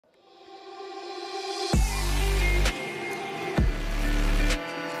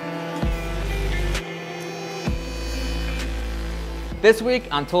This week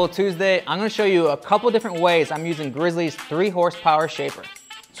on Tool Tuesday, I'm going to show you a couple different ways I'm using Grizzly's 3 horsepower shaper.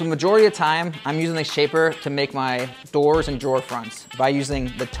 So majority of the time, I'm using the shaper to make my doors and drawer fronts by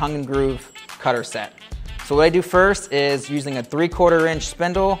using the tongue and groove cutter set. So what I do first is using a 3/4 inch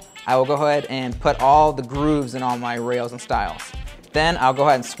spindle, I will go ahead and put all the grooves in all my rails and stiles. Then I'll go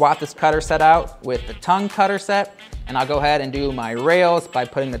ahead and swap this cutter set out with the tongue cutter set, and I'll go ahead and do my rails by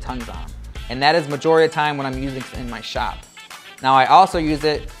putting the tongues on. And that is majority of the time when I'm using it in my shop. Now I also use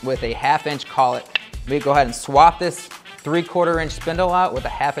it with a 1/2 inch collet. We go ahead and swap this 3/4 inch spindle out with a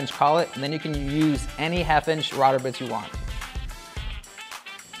 1/2 inch collet, and then you can use any 1/2 inch router bits you want.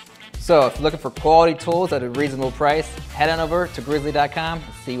 So if you're looking for quality tools at a reasonable price, head on over to grizzly.com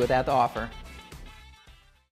and see what they have to offer.